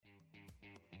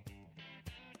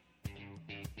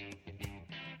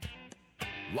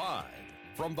Live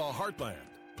from the heartland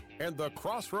and the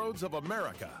crossroads of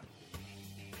America,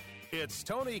 it's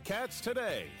Tony Katz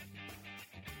Today.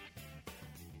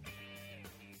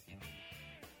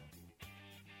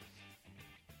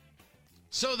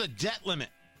 So the debt limit,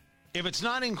 if it's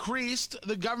not increased,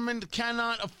 the government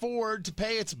cannot afford to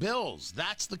pay its bills.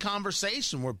 That's the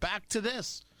conversation. We're back to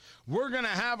this. We're going to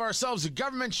have ourselves a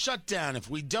government shutdown if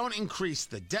we don't increase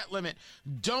the debt limit,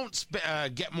 don't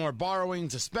get more borrowing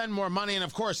to spend more money, and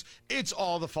of course, it's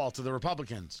all the fault of the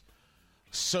Republicans.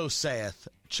 So saith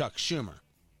Chuck Schumer.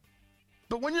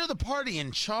 But when you're the party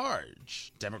in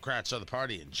charge, Democrats are the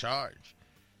party in charge,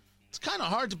 it's kind of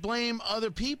hard to blame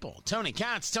other people. Tony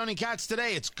Katz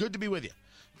Today. It's good to be with you.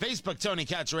 Facebook, Tony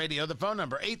Katz Radio. The phone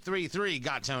number,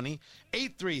 833-GOT-TONY,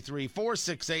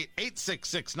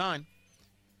 833-468-8669.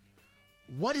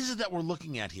 What is it that we're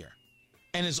looking at here?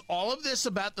 And is all of this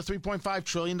about the $3.5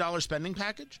 trillion spending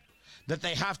package? That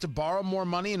they have to borrow more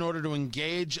money in order to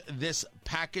engage this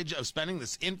package of spending,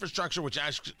 this infrastructure, which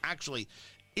actually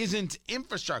isn't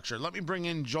infrastructure. Let me bring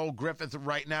in Joel Griffith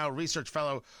right now, research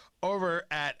fellow over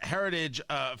at Heritage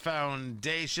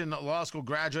Foundation, law school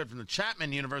graduate from the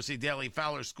Chapman University Daly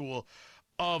Fowler School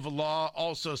of Law,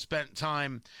 also spent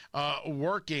time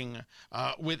working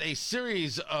with a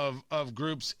series of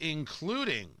groups,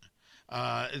 including,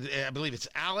 I believe it's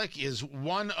ALEC is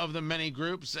one of the many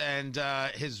groups, and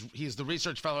he's the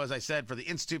research fellow, as I said, for the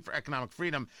Institute for Economic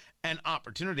Freedom and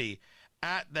Opportunity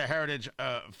at the Heritage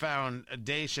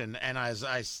Foundation, and as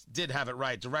I did have it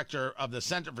right, director of the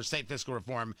Center for State Fiscal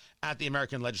Reform at the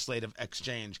American Legislative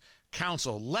Exchange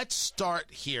Council. Let's start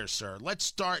here, sir. Let's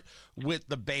start with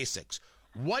the basics.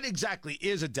 What exactly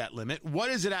is a debt limit?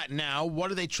 What is it at now? What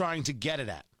are they trying to get it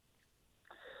at?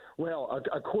 Well,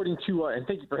 according to, and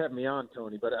thank you for having me on,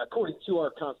 Tony, but according to our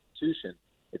Constitution,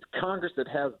 it's Congress that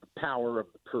has the power of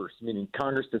the purse, meaning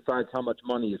Congress decides how much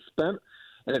money is spent,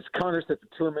 and it's Congress that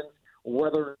determines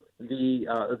whether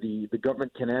the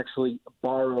government can actually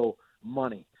borrow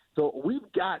money. So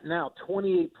we've got now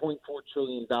 $28.4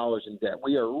 trillion in debt.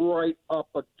 We are right up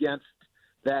against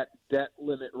that debt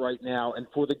limit right now. And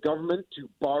for the government to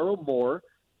borrow more,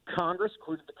 Congress,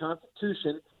 according to the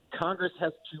Constitution, Congress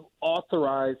has to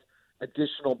authorize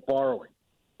additional borrowing.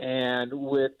 And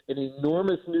with an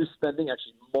enormous new spending,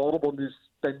 actually multiple new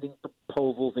spending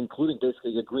proposals, including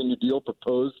basically a Green New Deal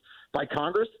proposed by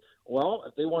Congress, well,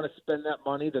 if they want to spend that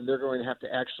money, then they're going to have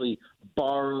to actually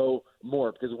borrow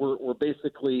more, because we're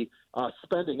basically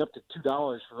spending up to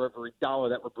 $2 for every dollar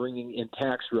that we're bringing in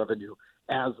tax revenue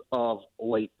as of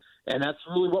late. And that's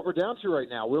really what we're down to right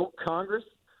now. Will Congress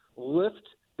lift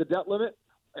the debt limit,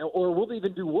 or will they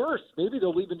even do worse? Maybe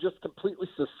they'll even just completely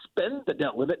suspend the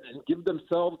debt limit and give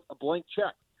themselves a blank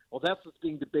check. Well, that's what's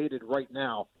being debated right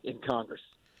now in Congress.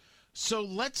 So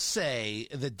let's say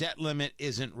the debt limit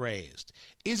isn't raised.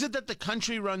 Is it that the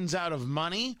country runs out of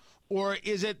money, or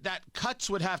is it that cuts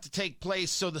would have to take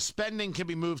place so the spending can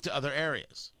be moved to other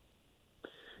areas?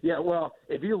 Yeah, well,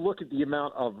 if you look at the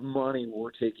amount of money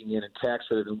we're taking in tax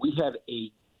revenue, we have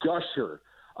a gusher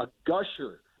of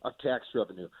tax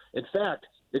revenue. In fact,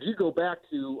 if you go back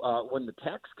to when the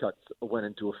tax cuts went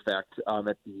into effect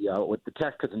with the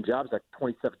Tax Cuts and Jobs Act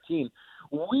 2017,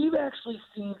 we've actually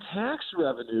seen tax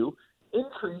revenue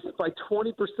increase by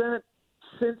 20%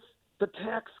 since the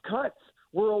tax cuts.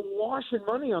 We're awash in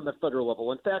money on the federal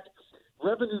level. In fact,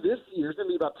 revenue this year is going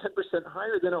to be about 10%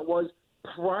 higher than it was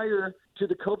prior to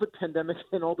the COVID pandemic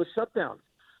and all the shutdowns.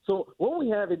 So what we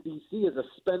have in D.C. is a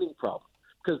spending problem,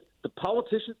 because the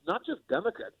politicians, not just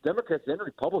Democrats and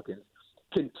Republicans,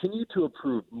 continue to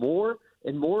approve more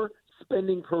and more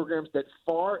spending programs that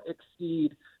far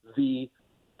exceed the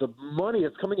money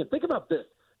that's coming in. Think about this.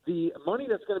 The money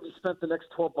that's going to be spent the next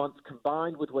 12 months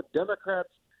combined with what Democrats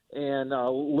and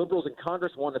liberals in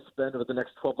Congress want to spend over the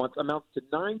next 12 months amounts to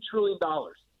 $9 trillion.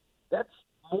 That's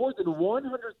more than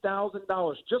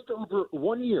 $100,000 just over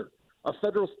 1 year of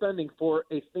federal spending for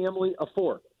a family of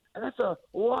four. And that's a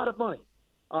lot of money.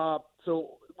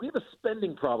 So we have a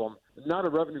spending problem, not a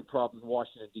revenue problem in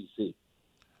Washington, D.C.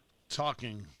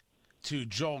 Talking to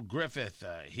Joel Griffith.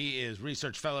 He is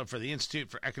research fellow for the Institute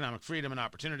for Economic Freedom and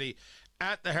Opportunity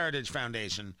at the Heritage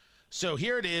Foundation. So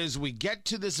here it is. We get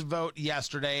to this vote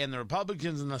yesterday, and the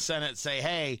Republicans in the Senate say,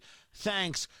 hey,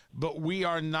 thanks, but we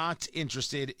are not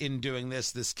interested in doing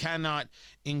this. This cannot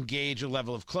engage a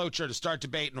level of cloture to start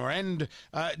debate nor end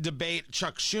debate.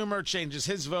 Chuck Schumer changes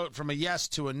his vote from a yes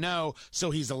to a no, so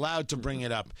he's allowed to bring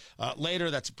it up later.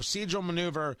 That's a procedural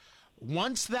maneuver.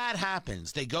 Once that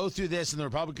happens, they go through this and the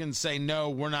Republicans say, no,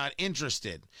 we're not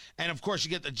interested. And, of course, you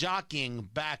get the jockeying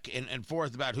back and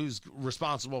forth about who's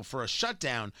responsible for a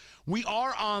shutdown. We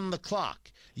are on the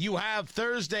clock. You have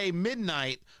Thursday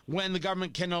midnight when the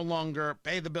government can no longer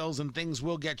pay the bills and things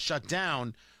will get shut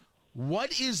down.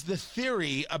 What is the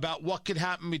theory about what could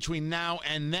happen between now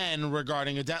and then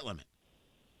regarding a debt limit?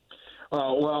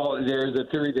 Well, there's a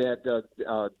theory that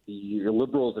the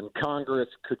liberals in Congress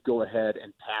could go ahead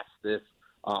and pass this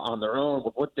on their own.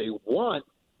 But what they want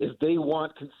is they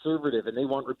want conservative and they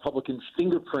want Republican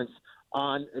fingerprints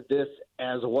on this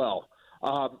as well.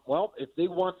 Well, if they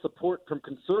want support from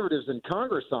conservatives in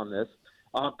Congress on this,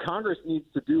 Congress needs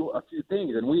to do a few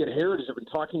things. And we at Heritage have been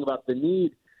talking about the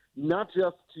need not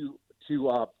just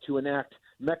to enact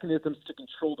mechanisms to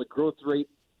control the growth rate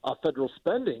of federal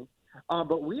spending,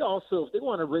 but we also, if they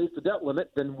want to raise the debt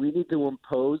limit, then we need to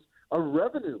impose a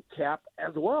revenue cap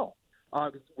as well.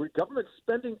 Government's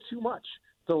spending too much.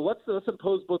 So let's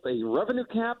impose both a revenue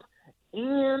cap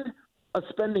and a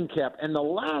spending cap. And the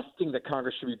last thing that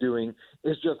Congress should be doing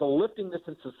is just lifting this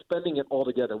and suspending it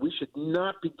altogether. We should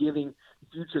not be giving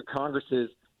future Congresses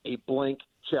a blank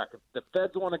check. If the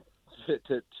feds want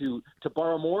to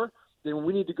borrow more, then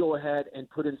we need to go ahead and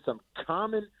put in some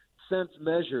common sense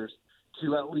measures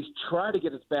to at least try to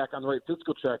get us back on the right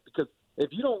fiscal track. Because if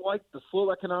you don't like the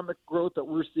slow economic growth that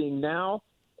we're seeing now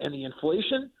and the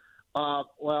inflation,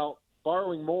 well,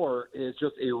 borrowing more is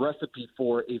just a recipe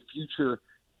for a future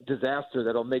disaster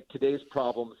that'll make today's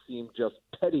problems seem just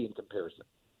petty in comparison.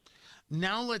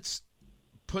 Now let's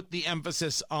put the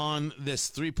emphasis on this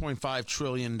 $3.5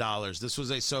 trillion. This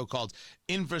was a so-called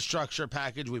infrastructure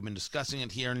package. We've been discussing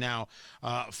it here now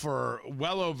for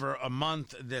well over a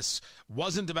month. This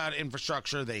wasn't about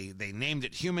infrastructure. They named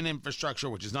it human infrastructure,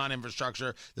 which is not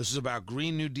infrastructure. This was about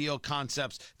Green New Deal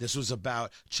concepts. This was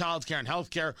about childcare and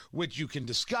healthcare, which you can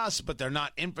discuss, but they're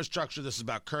not infrastructure. This is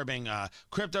about curbing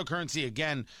cryptocurrency.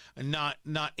 Again, not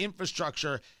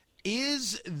infrastructure.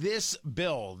 Is this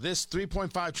bill, this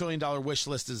 $3.5 trillion wish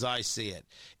list as I see it,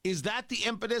 is that the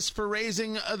impetus for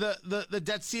raising the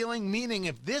debt ceiling? Meaning,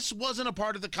 if this wasn't a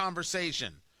part of the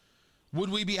conversation,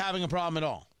 would we be having a problem at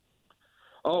all?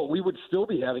 Oh, we would still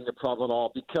be having a problem at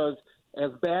all, because as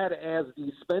bad as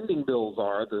the spending bills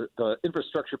are, the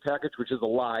infrastructure package, which is a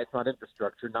lie, it's not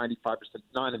infrastructure, 95%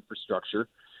 non-infrastructure,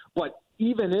 but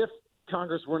even if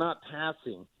Congress were not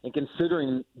passing and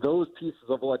considering those pieces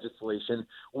of legislation,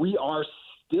 we are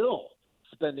still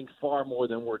spending far more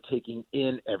than we're taking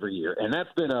in every year. And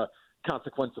that's been a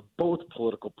consequence of both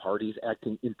political parties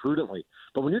acting imprudently.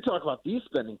 But when you talk about these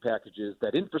spending packages,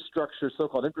 that infrastructure,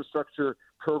 so-called infrastructure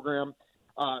program,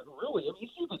 really, I mean,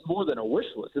 it's even more than a wish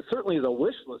list. It certainly is a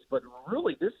wish list, but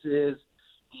really this is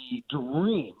the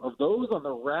dream of those on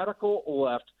the radical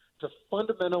left to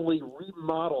fundamentally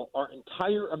remodel our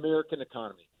entire American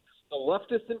economy. The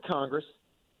leftists in Congress,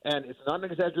 and it's not an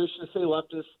exaggeration to say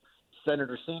leftist,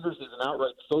 Senator Sanders is an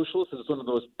outright socialist and is one of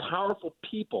the most powerful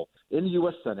people in the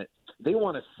U.S. Senate. They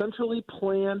want a centrally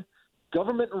planned,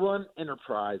 government-run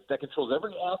enterprise that controls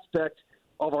every aspect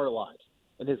of our lives.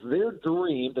 And it's their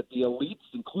dream that the elites,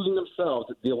 including themselves,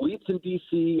 the elites in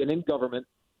D.C. and in government,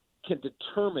 can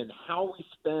determine how we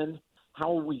spend,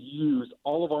 how we use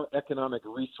all of our economic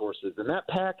resources. And that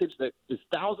package that is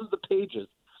thousands of pages,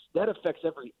 that affects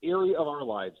every area of our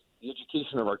lives, the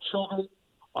education of our children,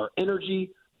 our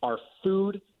energy, our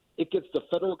food. It gets the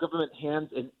federal government hands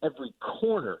in every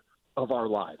corner of our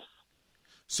lives.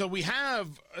 So we have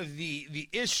the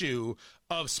issue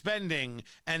of spending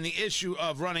and the issue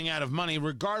of running out of money,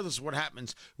 regardless of what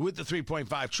happens with the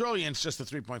 $3.5 trillion. It's just the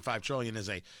 $3.5 trillion is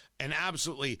an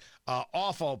absolutely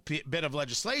awful bit of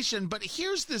legislation. But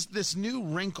here's this new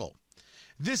wrinkle.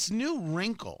 This new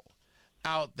wrinkle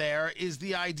out there is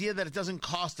the idea that it doesn't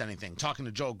cost anything. Talking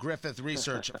to Joel Griffith,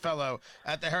 research fellow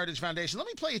at the Heritage Foundation. Let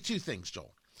me play you two things,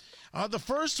 Joel. The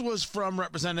first was from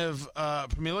Representative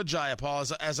Pramila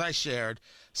Jayapal, as I shared,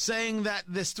 saying that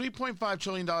this $3.5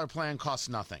 trillion plan costs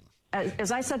nothing.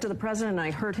 As I said to the president, and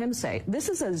I heard him say, this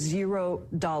is a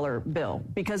 $0 bill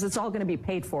because it's all going to be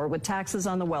paid for with taxes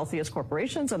on the wealthiest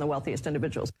corporations and the wealthiest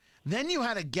individuals. Then you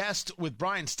had a guest with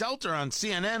Brian Stelter on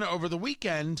CNN over the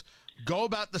weekend go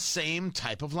about the same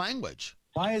type of language.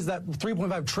 Why is that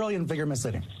 3.5 trillion figure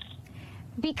misleading?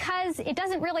 Because it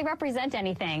doesn't really represent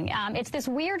anything. It's this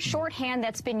weird shorthand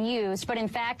that's been used, but in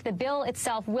fact, the bill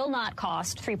itself will not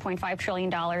cost $3.5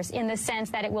 trillion in the sense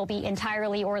that it will be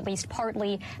entirely or at least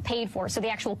partly paid for. So the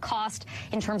actual cost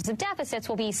in terms of deficits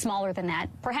will be smaller than that,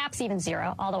 perhaps even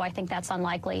zero, although I think that's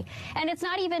unlikely. And it's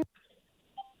not even...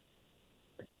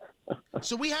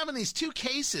 So we have in these two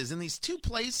cases, in these two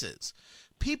places,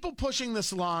 people pushing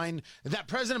this line that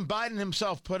President Biden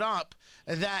himself put up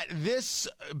that this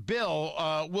bill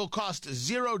will cost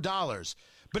 $0.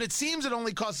 But it seems it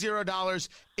only costs $0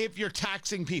 if you're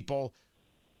taxing people,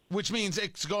 which means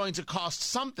it's going to cost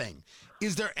something.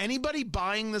 Is there anybody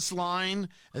buying this line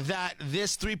that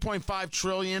this $3.5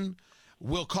 trillion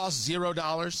will cost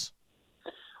 $0?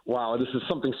 Wow, this is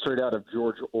something straight out of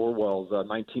George Orwell's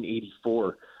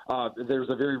 1984. There's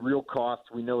a very real cost.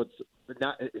 We know it's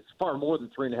far more than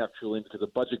 $3.5 trillion because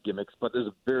of budget gimmicks, but there's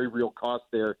a very real cost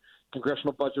there.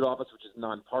 Congressional Budget Office, which is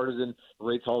nonpartisan,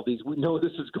 rates all these. We know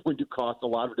this is going to cost a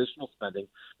lot of additional spending,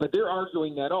 but they're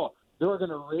arguing that, they are going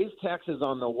to raise taxes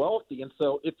on the wealthy, and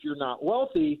so if you're not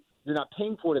wealthy, you're not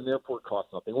paying for it, and therefore it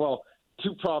costs nothing. Well,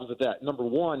 two problems with that. Number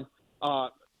one,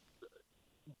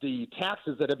 the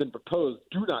taxes that have been proposed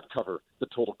do not cover the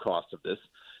total cost of this.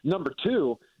 Number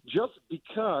two, just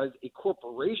because a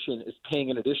corporation is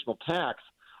paying an additional tax,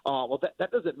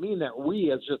 that doesn't mean that we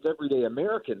as just everyday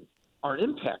Americans aren't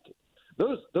impacted.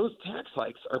 Those tax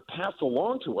hikes are passed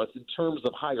along to us in terms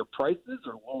of higher prices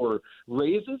or lower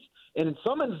raises. And in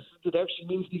some instances, it actually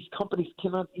means these companies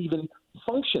cannot even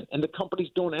function, and the companies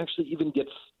don't actually even get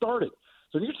started.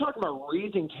 So when you're talking about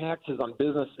raising taxes on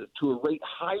businesses to a rate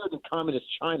higher than communist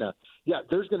China,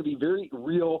 there's going to be very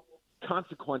real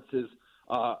consequences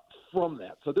from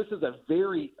that. So this is a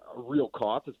very real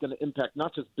cost. It's going to impact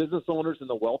not just business owners and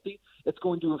the wealthy. It's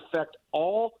going to affect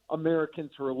all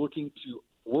Americans who are looking to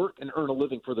work and earn a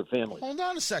living for their families. Hold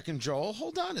on a second, Joel.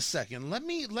 Hold on a second. Let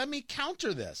me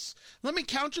counter this. Let me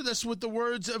counter this with the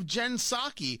words of Jen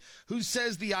Psaki, who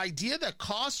says the idea that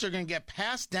costs are going to get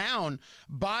passed down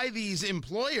by these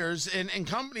employers and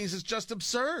companies is just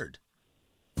absurd.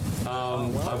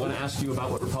 I want to ask you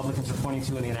about what Republicans are pointing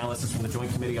to in the analysis from the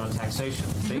Joint Committee on Taxation.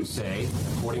 They say,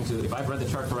 according to, if I've read the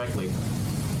chart correctly,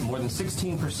 more than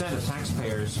 16% of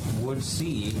taxpayers would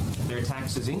see their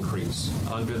taxes increase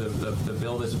under the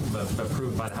bill that's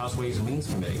approved by the House Ways and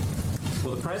Means Committee.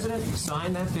 Will the president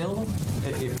sign that bill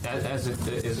as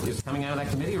it is coming out of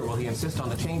that committee, or will he insist on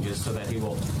the changes so that he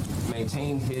will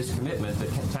maintain his commitment that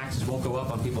taxes won't go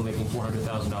up on people making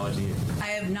 $400,000 a year? I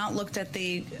have not looked at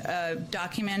the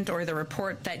document or the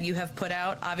report that you have put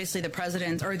out. Obviously, the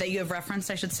president, or that you have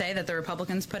referenced, I should say, that the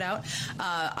Republicans put out.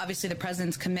 Obviously, the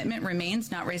president's commitment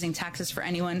remains not raising taxes for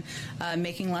anyone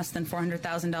making less than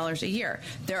 $400,000 a year.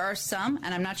 There are some,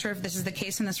 and I'm not sure if this is the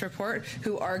case in this report,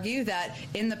 who argue that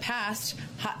in the past,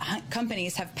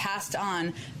 companies have passed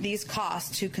on these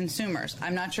costs to consumers.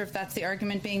 I'm not sure if that's the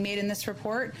argument being made in this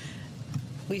report.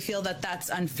 We feel that that's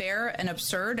unfair and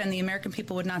absurd, and the American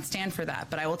people would not stand for that.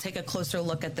 But I will take a closer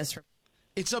look at this report.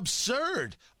 It's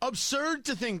absurd. Absurd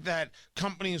to think that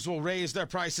companies will raise their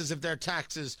prices if their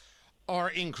taxes are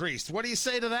increased. What do you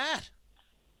say to that?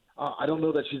 I don't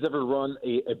know that she's ever run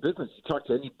a business. You talk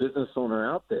to any business owner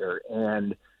out there,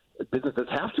 and businesses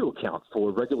have to account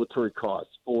for regulatory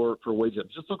costs, for wages.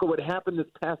 Just look at what happened this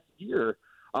past year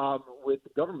with the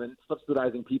government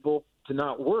subsidizing people to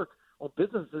not work. Well,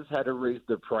 businesses had to raise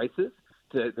their prices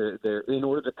in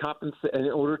order to compensate,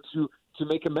 in order to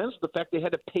make amends for the fact they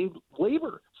had to pay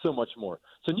labor so much more.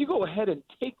 So when you go ahead and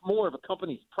take more of a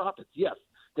company's profits, yes,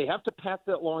 they have to pass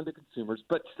that law on to consumers.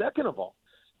 But second of all,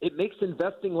 it makes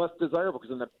investing less desirable,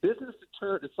 because when the business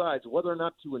decides whether or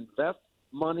not to invest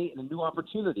money in a new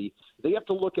opportunity, they have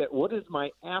to look at what is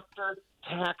my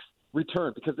after-tax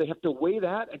return, because they have to weigh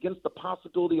that against the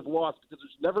possibility of loss, because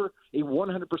there's never a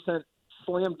 100%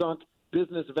 slam dunk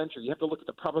business venture. You have to look at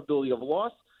the probability of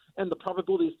loss and the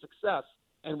probability of success.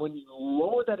 And when you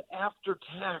lower that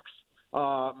after-tax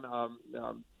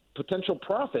potential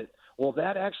profit, well,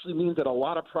 that actually means that a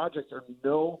lot of projects are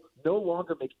no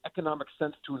longer make economic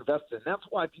sense to invest in. That's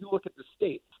why if you look at the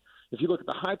states, if you look at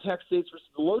the high-tax states versus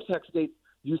the low-tax states,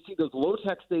 you see those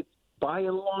low-tax states, by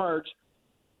and large,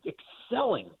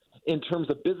 excelling in terms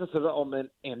of business development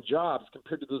and jobs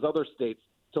compared to those other states.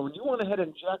 So when you went ahead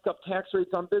and jack up tax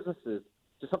rates on businesses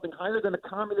to something higher than a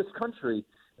communist country,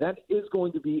 that is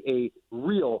going to be a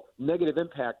real negative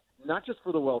impact, not just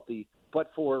for the wealthy,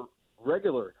 but for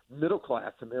regular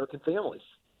middle-class American families.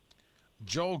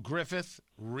 Joel Griffith,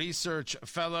 Research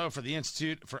Fellow for the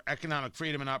Institute for Economic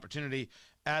Freedom and Opportunity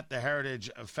at the Heritage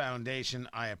Foundation.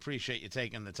 I appreciate you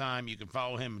taking the time. You can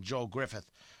follow him, Joel Griffith,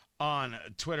 on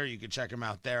Twitter. You can check him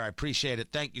out there. I appreciate it.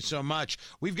 Thank you so much.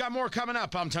 We've got more coming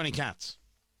up. I'm Tony Katz.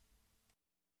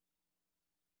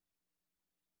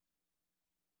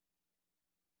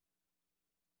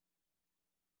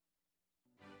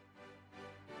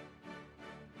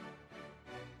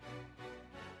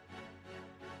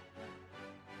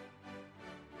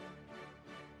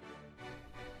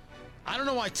 I don't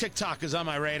know why TikTok is on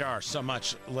my radar so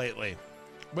much lately.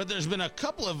 But there's been a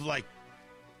couple of, like,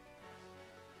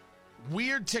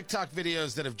 weird TikTok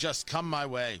videos that have just come my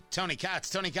way. Tony Katz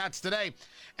today.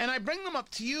 And I bring them up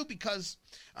to you because,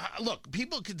 look,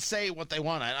 people could say what they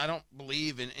want. I don't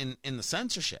believe in the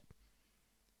censorship.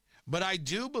 But I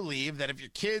do believe that if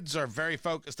your kids are very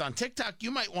focused on TikTok,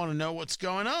 you might want to know what's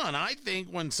going on. I think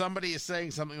when somebody is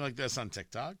saying something like this on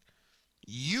TikTok,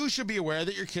 you should be aware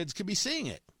that your kids could be seeing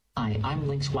it. Hi, I'm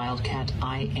Lynx Wildcat.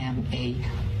 I am a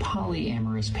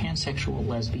polyamorous, pansexual,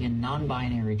 lesbian,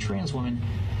 non-binary trans woman.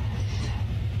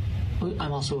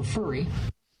 I'm also a furry.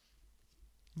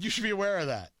 You should be aware of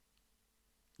that.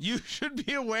 You should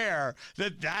be aware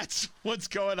that that's what's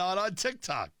going on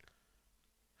TikTok.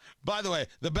 By the way,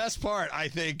 the best part, I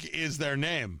think, is their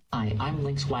name. Hi, I'm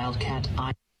Lynx Wildcat.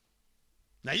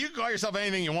 Now, you can call yourself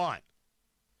anything you want.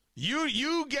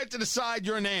 You get to decide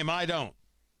your name. I don't.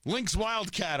 Lynx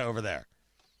Wildcat over there.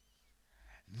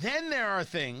 Then there are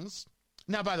things.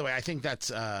 Now, by the way, I think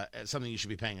that's something you should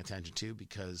be paying attention to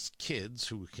because kids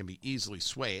who can be easily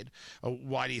swayed,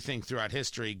 why do you think throughout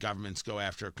history governments go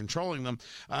after controlling them?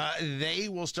 They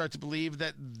will start to believe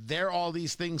that they're all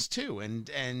these things too.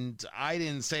 And I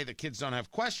didn't say that kids don't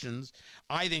have questions.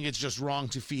 I think it's just wrong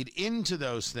to feed into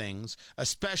those things,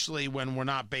 especially when we're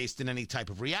not based in any type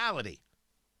of reality.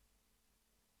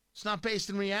 It's not based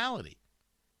in reality.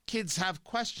 Kids have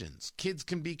questions. Kids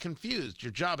can be confused.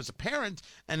 Your job as a parent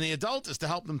and the adult is to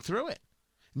help them through it,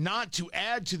 not to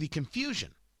add to the confusion,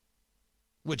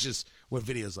 which is what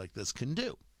videos like this can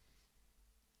do.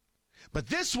 But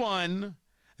this one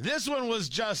was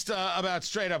just about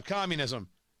straight up communism.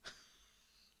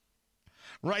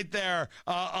 Right there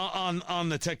on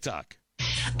the TikTok.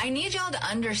 I need y'all to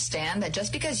understand that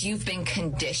just because you've been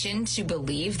conditioned to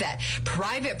believe that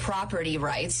private property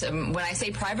rights, when I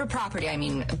say private property, I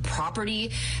mean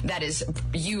property that is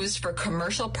used for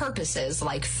commercial purposes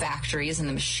like factories and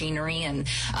the machinery and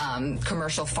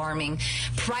commercial farming.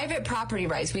 Private property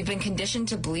rights, we've been conditioned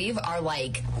to believe are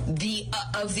like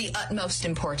of the utmost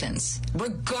importance,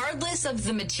 regardless of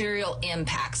the material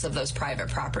impacts of those private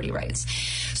property rights.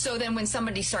 So then when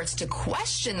somebody starts to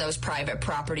question those private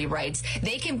property rights,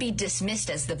 they can be dismissed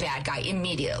as the bad guy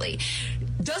immediately.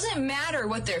 Doesn't matter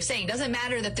what they're saying. Doesn't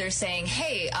matter that they're saying,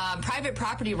 hey, private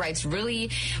property rights really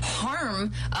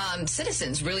harm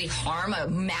citizens, really harm a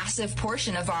massive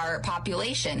portion of our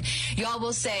population. Y'all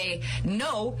will say,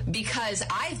 no, because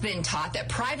I've been taught that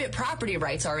private property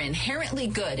rights are inherently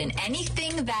good, and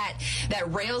anything that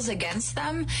rails against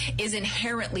them is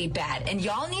inherently bad. And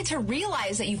y'all need to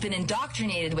realize that you've been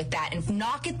indoctrinated with that and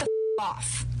knock it the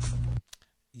off.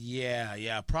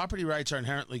 Yeah. Property rights are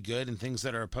inherently good, and things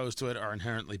that are opposed to it are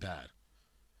inherently bad.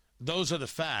 Those are the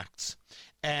facts.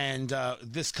 And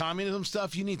this communism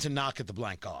stuff, you need to knock it the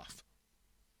blank off.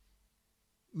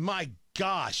 My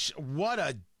gosh, what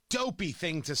a dopey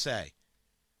thing to say.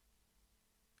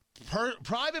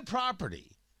 Private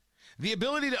property, the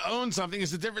ability to own something,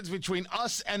 is the difference between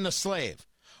us and the slave.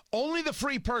 Only the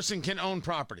free person can own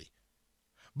property.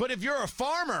 But if you're a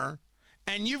farmer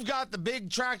and you've got the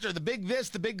big tractor, the big this,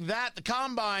 the big that, the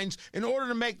combines, in order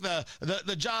to make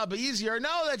the job easier,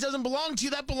 no, that doesn't belong to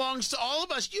you. That belongs to all of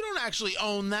us. You don't actually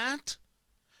own that.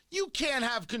 You can't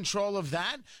have control of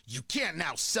that. You can't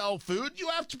now sell food. You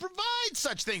have to provide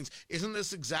such things. Isn't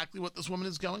this exactly what this woman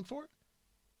is going for?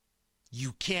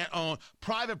 You can't own.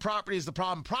 Private property is the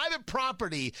problem. Private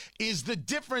property is the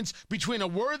difference between a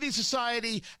worthy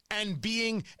society and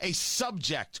being a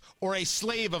subject or a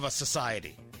slave of a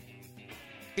society.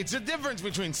 It's a difference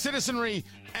between citizenry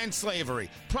and slavery.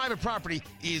 Private property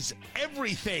is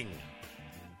everything.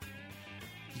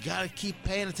 You got to keep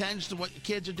paying attention to what your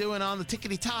kids are doing on the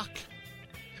tickety-tock.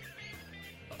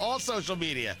 All social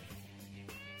media.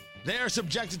 They are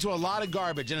subjected to a lot of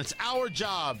garbage, and it's our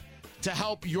job to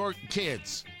help your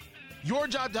kids. Your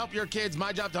job to help your kids,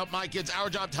 my job to help my kids, our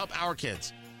job to help our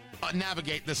kids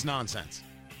navigate this nonsense.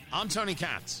 I'm Tony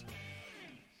Katz.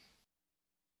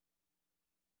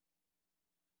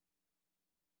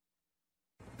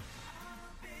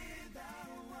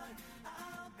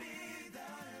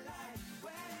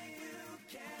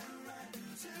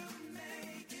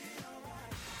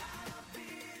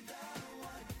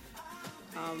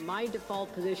 My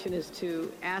default position is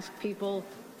to ask people,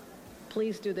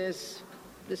 please do this.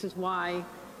 This is why.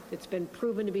 It's been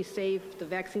proven to be safe. The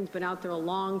vaccine's been out there a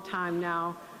long time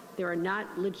now. There are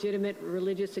not legitimate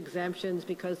religious exemptions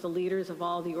because the leaders of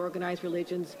all the organized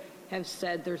religions have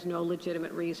said there's no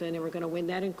legitimate reason, and we're going to win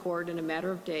that in court in a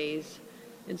matter of days.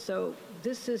 And so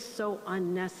this is so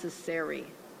unnecessary.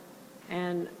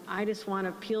 And I just want to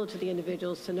appeal to the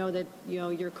individuals to know that, you know,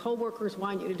 your coworkers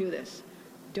want you to do this.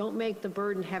 Don't make the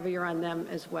burden heavier on them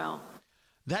as well.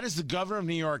 That is the governor of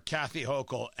New York, Kathy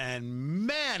Hochul, and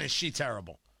man, is she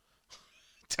terrible.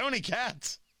 Tony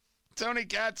Katz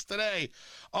today.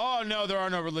 Oh, no, there are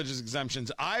no religious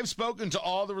exemptions. I've spoken to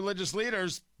all the religious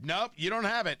leaders. Nope, you don't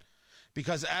have it.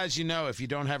 Because as you know, if you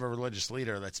don't have a religious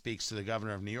leader that speaks to the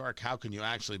governor of New York, how can you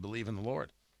actually believe in the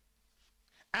Lord?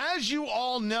 As you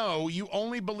all know, you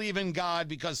only believe in God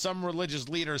because some religious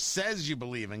leader says you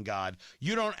believe in God.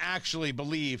 You don't actually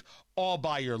believe all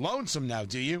by your lonesome now,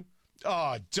 do you?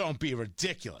 Oh, don't be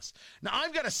ridiculous. Now,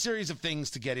 I've got a series of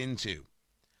things to get into.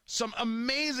 Some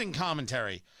amazing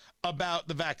commentary about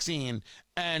the vaccine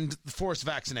and forced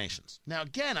vaccinations. Now,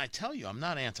 again, I tell you, I'm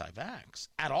not anti-vax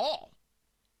at all.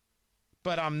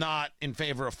 But I'm not in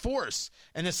favor of force.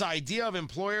 And this idea of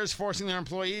employers forcing their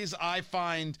employees, I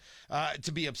find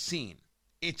to be obscene.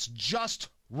 It's just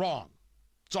wrong.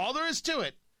 That's all there is to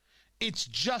it. It's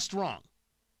just wrong.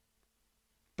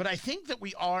 But I think that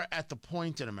we are at the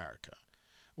point in America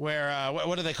where,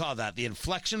 what do they call that? The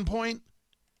inflection point?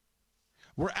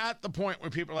 We're at the point where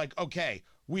people are like, okay,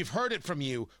 we've heard it from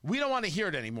you. We don't want to hear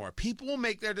it anymore. People will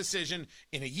make their decision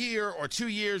in a year or 2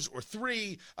 years or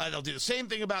 3. They'll do the same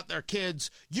thing about their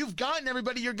kids. You've gotten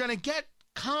everybody you're going to get.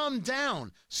 Calm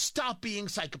down. Stop being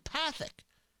psychopathic.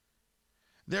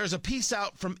 There's a piece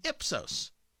out from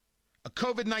Ipsos, a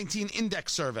COVID-19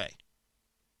 index survey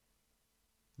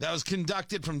that was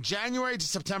conducted from January to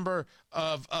September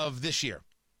of this year.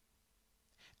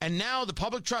 And now the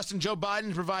public trust in Joe Biden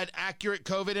to provide accurate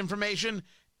COVID information,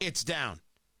 it's down.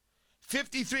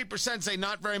 53% say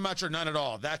not very much or none at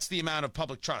all. That's the amount of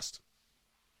public trust.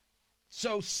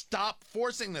 So stop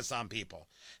forcing this on people.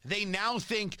 They now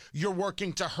think you're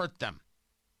working to hurt them.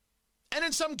 And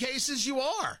in some cases, you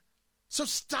are. So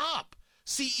stop.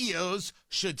 CEOs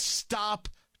should stop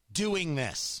doing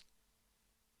this.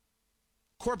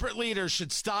 Corporate leaders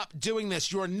should stop doing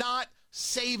this. You're not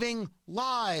saving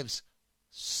lives.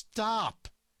 Stop.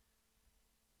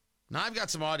 Now, I've got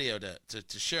some audio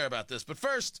to share about this. But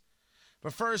first,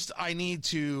 I need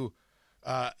to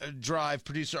drive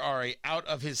producer Ari out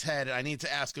of his head. I need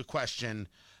to ask a question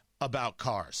about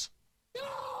cars.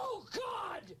 No,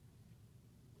 God!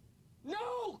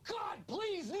 No, God,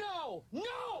 please, no!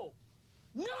 No!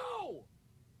 No!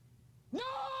 No!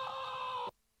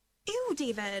 Ew,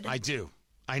 David. I do.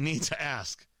 I need to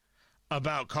ask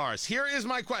about cars. Here is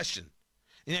my question.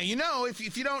 Now, you know,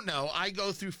 if you don't know, I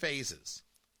go through phases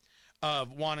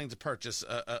of wanting to purchase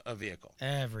a vehicle.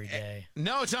 Every day.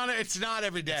 No, it's not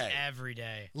every day. It's every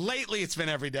day. Lately, it's been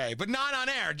every day, but not on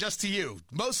air, just to you,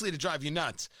 mostly to drive you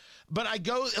nuts. But I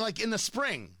go, like in the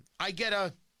spring, I get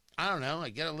a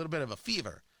little bit of a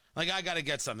fever. Like, I got to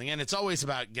get something, and it's always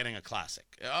about getting a classic.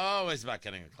 Always about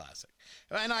getting a classic.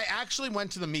 And I actually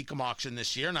went to the Mecum auction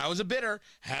this year, and I was a bidder,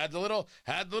 had the little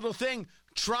thing,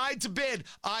 tried to bid.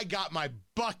 I got my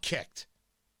butt kicked.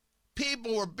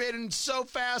 People were bidding so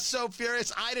fast, so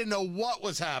furious, I didn't know what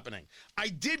was happening. I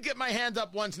did get my hand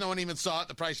up once, no one even saw it.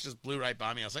 The price just blew right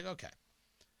by me. I was like, okay.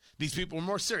 These people were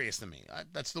more serious than me.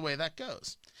 That's the way that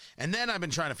goes. And then I've been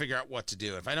trying to figure out what to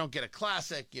do. If I don't get a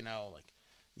classic, give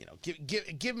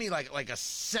me like a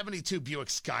 72 Buick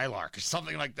Skylark or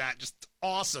something like that. Just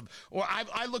awesome. Or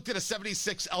I looked at a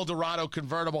 76 Eldorado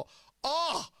convertible.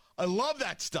 Oh, I love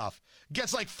that stuff.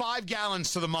 Gets like 5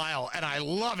 gallons to the mile, and I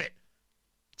love it.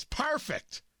 It's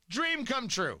perfect. Dream come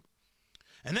true.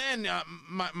 And then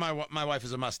my wife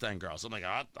is a Mustang girl, so I'm like,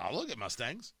 I'll look at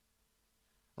Mustangs.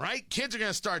 Right? Kids are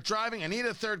going to start driving. I need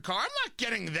a third car. I'm not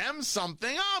getting them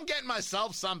something. Oh, I'm getting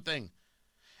myself something.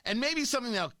 And maybe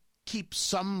something that'll keep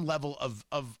some level of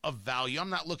value. I'm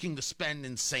not looking to spend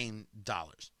insane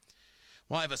dollars.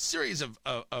 Well, I have a series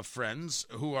of friends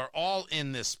who are all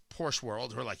in this Porsche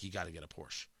world who are like, you got to get a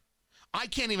Porsche. I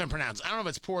can't even pronounce it. I don't know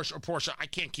if it's Porsche or Porsche. I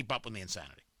can't keep up with the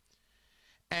insanity.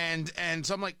 And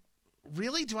so I'm like,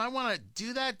 really? Do I want to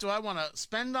do that? Do I want to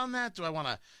spend on that? Do I want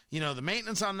to, the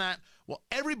maintenance on that? Well,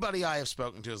 everybody I have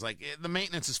spoken to is like, the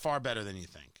maintenance is far better than you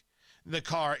think. The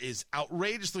car is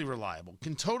outrageously reliable,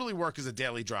 can totally work as a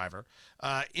daily driver.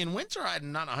 In winter,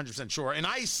 I'm not 100% sure. In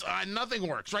ice, nothing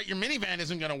works, right? Your minivan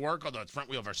isn't going to work, although it's front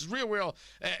wheel versus rear wheel,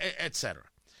 etc.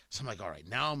 So I'm like, all right,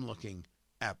 now I'm looking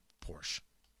at Porsche.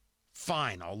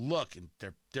 Fine, I'll look, and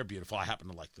they're beautiful. I happen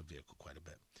to like the vehicle quite a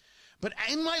bit. But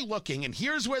in my looking, and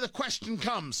here's where the question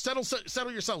comes,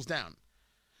 settle yourselves down.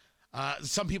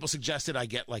 Some people suggested I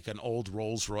get like an old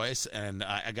Rolls Royce, and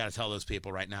I got to tell those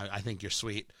people right now, I think you're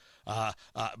sweet.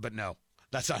 But no,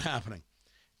 that's not happening.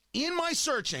 In my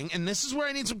searching, and this is where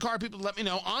I need some car people to let me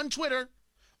know, on Twitter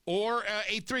or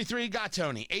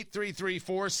 833-GOT-TONY,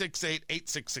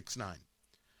 833-468-8669.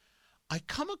 I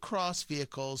come across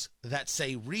vehicles that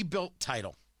say rebuilt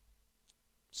title.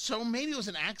 So maybe it was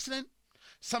an accident,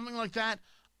 something like that.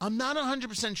 I'm not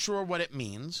 100% sure what it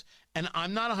means, and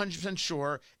I'm not 100%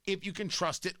 sure if you can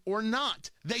trust it or not.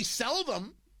 They sell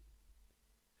them.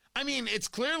 I mean, it's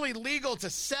clearly legal to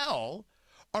sell.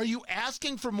 Are you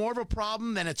asking for more of a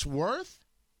problem than it's worth?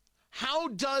 How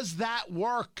does that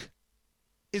work?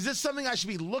 Is this something I should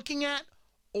be looking at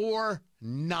or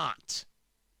not?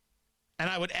 And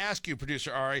I would ask you,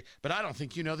 Producer Ari, but I don't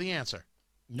think you know the answer.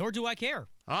 Nor do I care.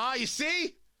 Ah, you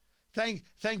see? Thank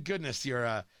goodness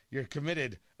you're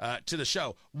committed to the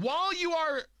show. While you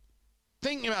are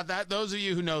thinking about that, those of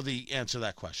you who know the answer to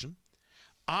that question,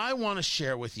 I want to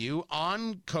share with you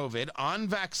on COVID, on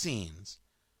vaccines,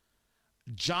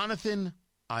 Jonathan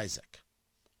Isaac.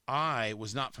 I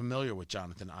was not familiar with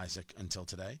Jonathan Isaac until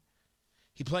today.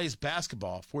 He plays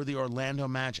basketball for the Orlando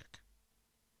Magic,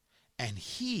 and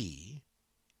he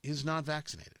is not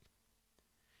vaccinated.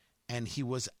 And he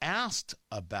was asked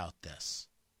about this.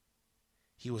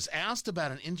 He was asked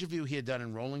about an interview he had done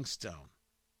in Rolling Stone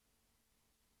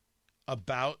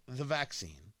about the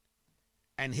vaccine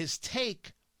and his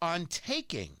take on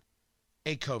taking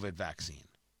a COVID vaccine.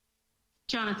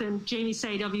 Jonathan, Jamie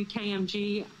Say,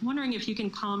 WKMG. Wondering if you can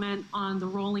comment on the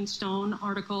Rolling Stone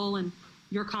article and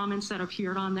your comments that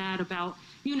appeared on that about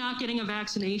you not getting a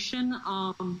vaccination,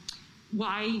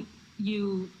 why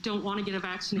you don't want to get a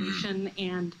vaccination,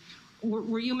 and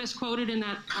were you misquoted in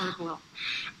that article?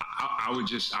 I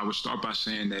would start by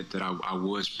saying that I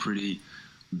was pretty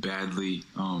badly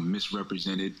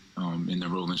misrepresented in the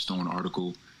Rolling Stone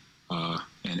article,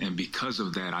 and because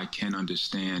of that, I can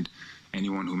understand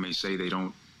anyone who may say they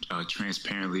don't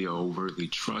transparently or overtly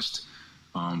trust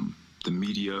the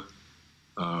media.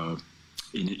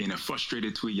 In a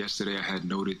frustrated tweet yesterday, I had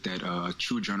noted that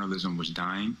true journalism was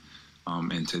dying,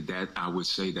 and to that, I would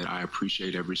say that I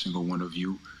appreciate every single one of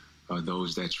you,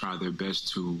 those that try their best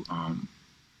to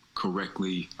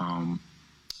correctly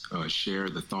share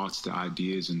the thoughts, the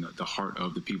ideas, and the heart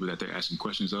of the people that they're asking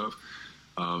questions of.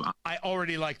 I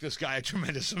already like this guy a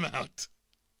tremendous amount.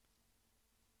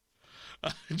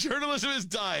 Journalism is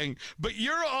dying, but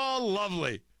you're all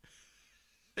lovely.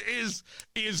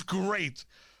 Is great.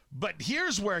 But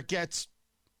here's where it gets...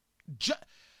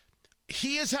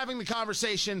 he is having the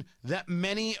conversation that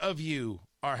many of you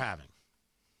are having.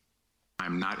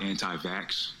 I'm not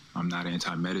anti-vax. I'm not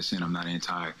anti-medicine. I'm not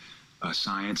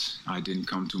anti-science. I didn't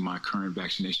come to my current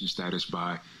vaccination status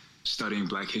by studying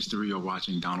Black history or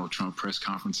watching Donald Trump press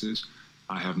conferences.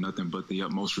 I have nothing but the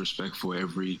utmost respect for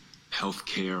every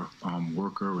healthcare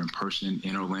worker and person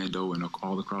in Orlando and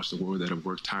all across the world that have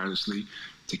worked tirelessly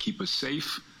to keep us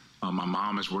safe. My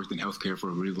mom has worked in healthcare for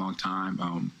a really long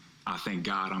time. I thank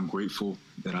God, I'm grateful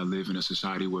that I live in a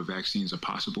society where vaccines are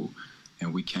possible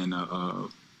and we can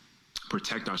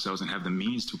protect ourselves and have the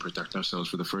means to protect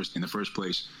ourselves in the first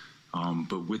place.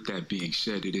 But with that being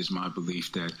said, it is my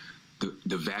belief that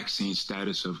the vaccine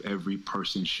status of every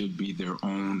person should be their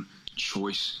own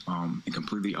choice and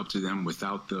completely up to them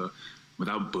without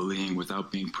bullying,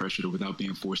 without being pressured, or without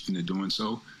being forced into doing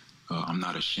so. I'm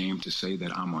not ashamed to say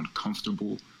that I'm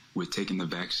uncomfortable with taking the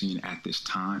vaccine at this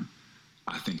time.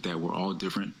 I think that we're all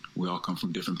different. We all come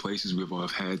from different places. We've all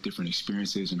had different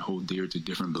experiences and hold dear to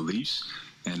different beliefs.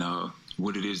 And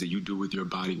what it is that you do with your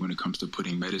body when it comes to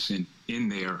putting medicine in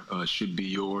there should be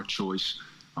your choice,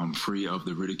 free of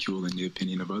the ridicule and the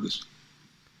opinion of others.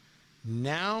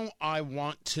 Now I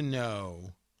want to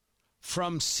know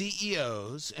from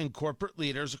CEOs and corporate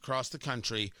leaders across the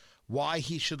country why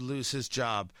he should lose his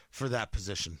job for that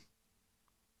position.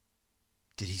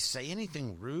 Did he say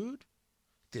anything rude?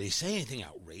 Did he say anything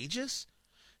outrageous?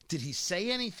 Did he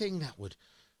say anything that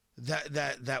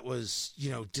was,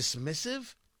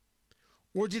 dismissive?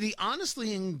 Or did he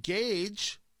honestly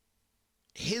engage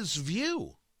his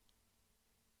view?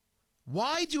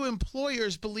 Why do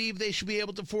employers believe they should be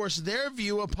able to force their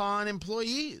view upon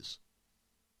employees?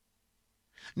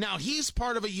 Now, he's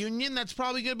part of a union that's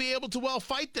probably going to be able to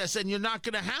fight this, and you're not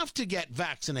going to have to get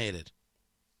vaccinated.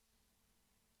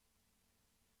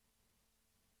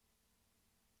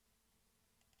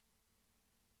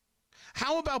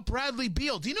 How about Bradley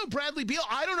Beal? Do you know Bradley Beal?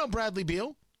 I don't know Bradley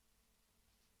Beal.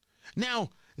 Now,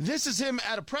 this is him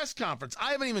at a press conference.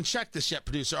 I haven't even checked this yet,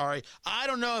 Producer Ari. I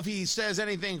don't know if he says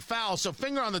anything foul, so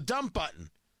finger on the dump button.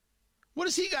 What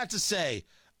has he got to say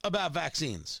about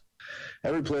vaccines?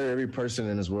 Every player, every person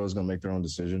in this world is going to make their own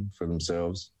decision for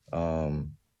themselves.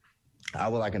 I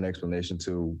would like an explanation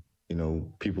to,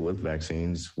 people with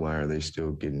vaccines. Why are they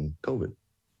still getting COVID?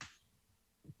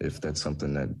 If that's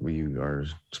something that we are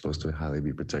supposed to highly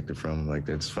be protected from. Like,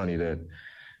 it's funny that,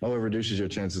 it reduces your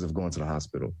chances of going to the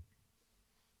hospital.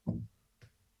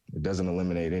 It doesn't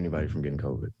eliminate anybody from getting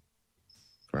COVID,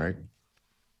 right?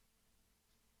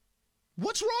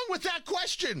 What's wrong with that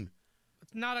question?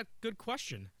 It's not a good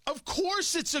question. Of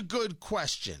course it's a good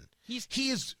question. He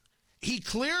says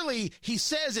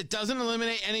it doesn't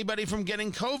eliminate anybody from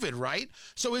getting COVID, right?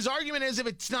 So his argument is, if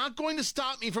it's not going to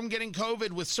stop me from getting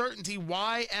COVID with certainty,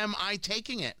 why am I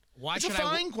taking it? It's a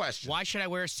fine question. Why should I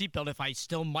wear a seatbelt if I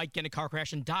still might get in a car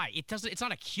crash and die? It's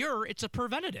not a cure. It's a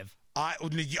preventative. I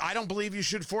don't believe you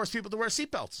should force people to wear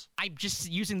seatbelts. I'm just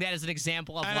using that as an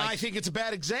example of, and I think it's a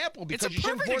bad example because you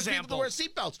shouldn't force people to wear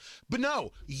seatbelts. But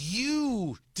no,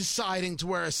 you deciding to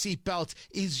wear a seatbelt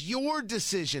is your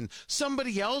decision.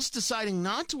 Somebody else deciding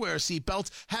not to wear a seatbelt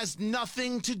has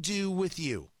nothing to do with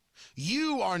you.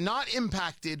 You are not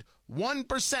impacted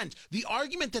 1%. The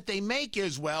argument that they make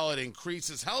is, well, it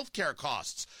increases healthcare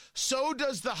costs. So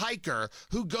does the hiker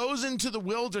who goes into the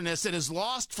wilderness and is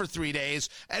lost for 3 days,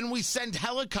 and we send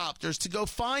helicopters to go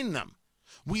find them.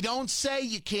 We don't say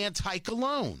you can't hike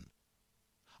alone.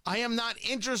 I am not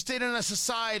interested in a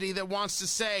society that wants to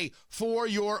say, for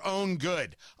your own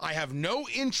good. I have no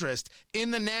interest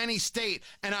in the nanny state,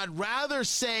 and I'd rather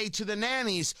say to the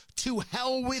nannies, to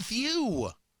hell with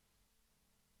you.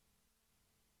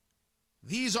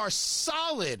 These are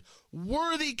solid,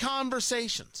 worthy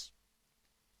conversations.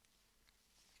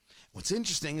 What's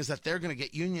interesting is that they're going to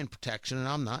get union protection, and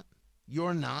I'm not.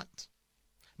 You're not.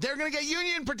 They're going to get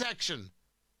union protection.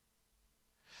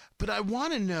 But I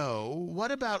want to know,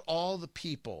 what about all the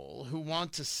people who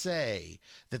want to say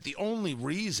that the only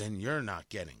reason you're not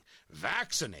getting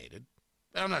vaccinated,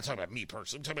 I'm not talking about me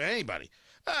personally, I'm talking about anybody,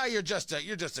 you're just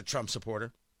a Trump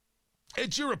supporter.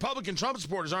 It's you Republican Trump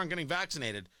supporters aren't getting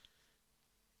vaccinated.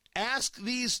 Ask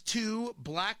these two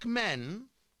black men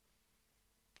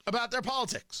about their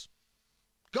politics.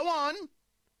 Go on.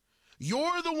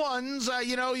 You're the ones,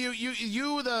 you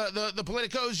the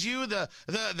politicos, you the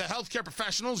healthcare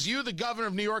professionals, you the governor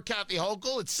of New York, Kathy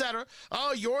Hochul, etc.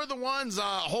 Oh, you're the ones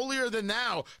holier than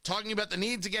thou talking about the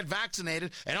need to get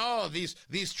vaccinated, and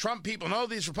these Trump people, and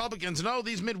these Republicans, and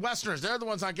these Midwesterners, they're the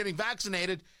ones not getting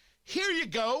vaccinated. Here you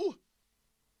go.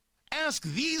 Ask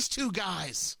these two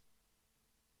guys.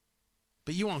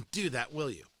 But you won't do that,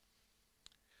 will you?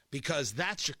 Because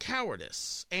that's your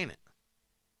cowardice, ain't it?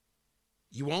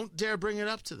 You won't dare bring it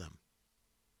up to them.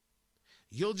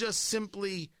 You'll just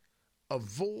simply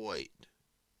avoid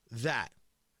that,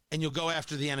 and you'll go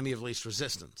after the enemy of least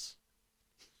resistance.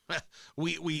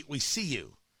 We see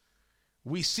you.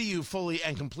 We see you fully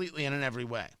and completely and in every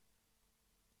way.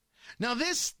 Now,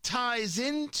 this ties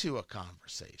into a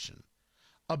conversation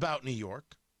about New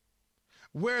York,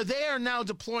 where they are now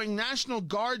deploying National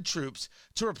Guard troops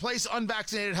to replace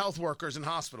unvaccinated health workers in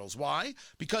hospitals. Why?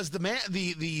 Because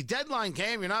the deadline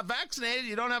came, you're not vaccinated,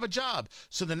 you don't have a job.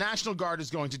 So the National Guard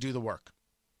is going to do the work.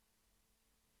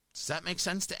 Does that make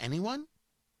sense to anyone?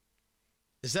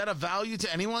 Is that a value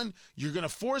to anyone? You're going to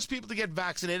force people to get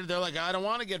vaccinated. They're like, I don't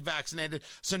want to get vaccinated.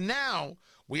 So now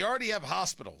we already have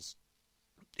hospitals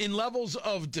in levels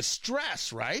of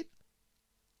distress, right?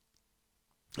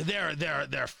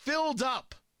 They're filled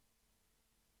up.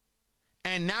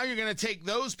 And now you're going to take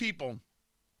those people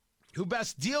who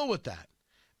best deal with that,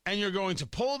 and you're going to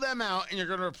pull them out, and you're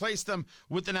going to replace them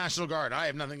with the National Guard. I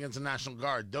have nothing against the National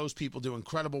Guard. Those people do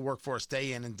incredible work for us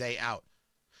day in and day out.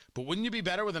 But wouldn't you be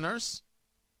better with a nurse?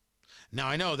 Now,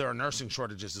 I know there are nursing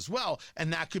shortages as well,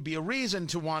 and that could be a reason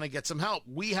to want to get some help.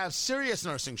 We have serious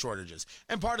nursing shortages,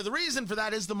 and part of the reason for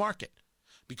that is the market.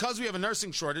 Because we have a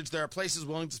nursing shortage, there are places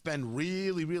willing to spend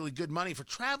really, really good money for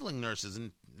traveling nurses,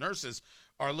 and nurses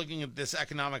are looking at this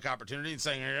economic opportunity and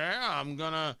saying, yeah, I'm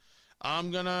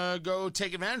gonna go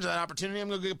take advantage of that opportunity. I'm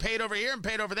gonna get paid over here and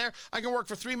paid over there. I can work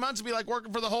for 3 months and be like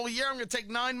working for the whole year. I'm gonna take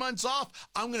 9 months off.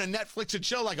 I'm gonna Netflix and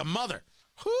chill like a mother.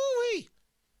 Hoo-wee.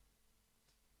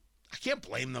 I can't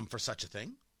blame them for such a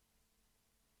thing.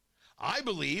 I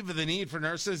believe the need for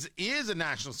nurses is a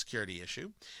national security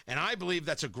issue, and I believe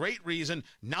that's a great reason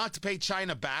not to pay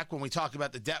China back when we talk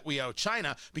about the debt we owe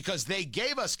China, because they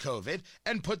gave us COVID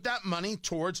and put that money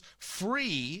towards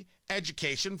free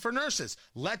education for nurses.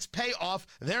 Let's pay off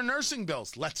their nursing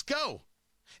bills. Let's go.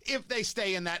 If they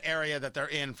stay in that area that they're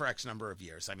in for X number of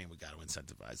years. I mean, we got to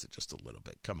incentivize it just a little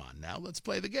bit. Come on now, let's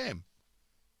play the game.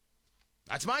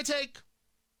 That's my take.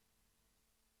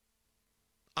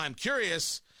 I'm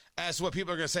curious as to what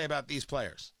people are going to say about these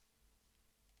players.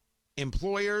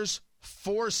 Employers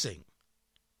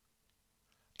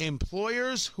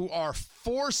who are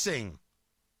forcing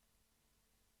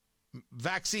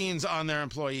vaccines on their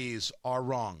employees are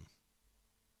wrong.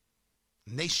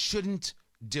 And they shouldn't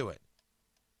do it.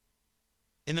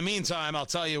 In the meantime, I'll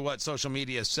tell you what social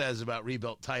media says about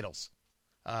rebuilt titles.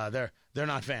 They're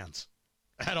not fans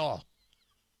at all.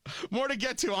 More to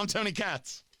get to. I'm Tony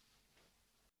Katz.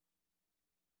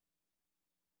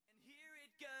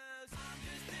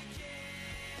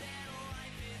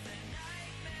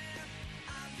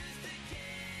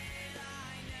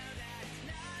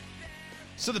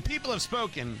 So the people have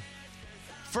spoken.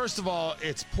 First of all,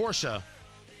 it's Porsche,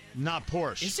 not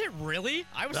Porsche. Is it really?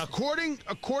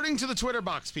 According to the Twitter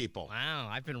box people. Wow,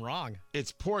 I've been wrong.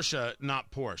 It's Porsche, not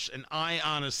Porsche. And I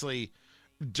honestly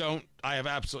I have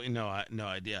absolutely no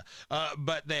idea.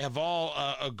 But they have all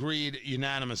agreed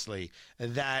unanimously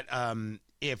that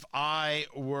if I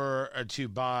were to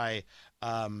buy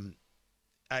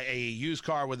a used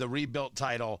car with a rebuilt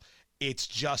title, it's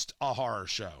just a horror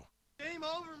show. Game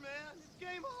over, man. It's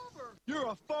game over. You're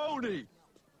a phony.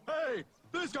 Hey,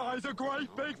 this guy's a great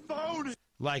big phony.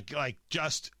 Like,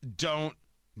 just don't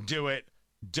do it.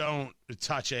 Don't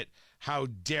touch it. How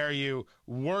dare you?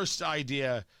 Worst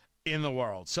idea in the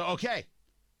world. So, okay.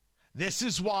 This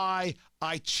is why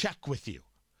I check with you.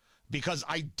 Because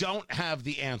I don't have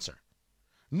the answer.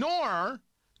 Nor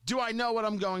do I know what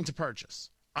I'm going to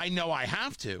purchase. I know I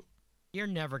have to. You're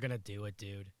never going to do it,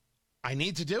 dude. I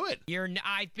need to do it.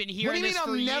 I've been hearing this for years.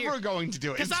 What do you mean I'm never going to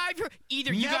do it?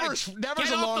 Because Never's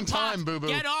a long time, boo-boo.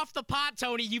 Get off the pot,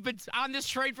 Tony. You've been on this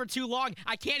train for too long.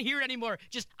 I can't hear it anymore.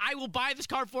 I will buy this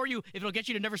car for you if it'll get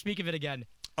you to never speak of it again.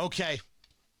 Okay.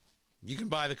 You can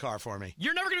buy the car for me.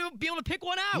 You're never going to be able to pick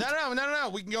one out. No.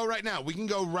 We can go right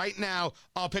now.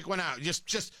 I'll pick one out.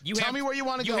 Just tell me where you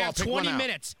want to go. I'll pick one out. 20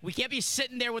 minutes. We can't be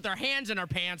sitting there with our hands in our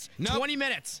pants. Nope. 20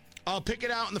 minutes. I'll pick it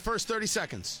out in the first 30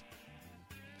 seconds.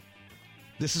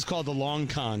 This is called the long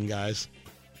con, guys.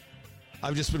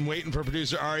 I've just been waiting for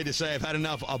producer Ari to say, I've had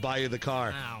enough, I'll buy you the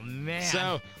car. Oh, man.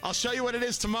 So, I'll show you what it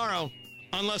is tomorrow,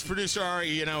 unless producer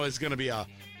Ari, is going to be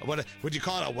what would you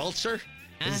call it, a welcher?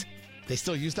 They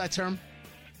still use that term?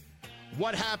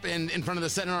 What happened in front of the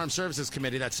Senate Armed Services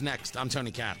Committee? That's next. I'm Tony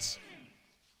Katz.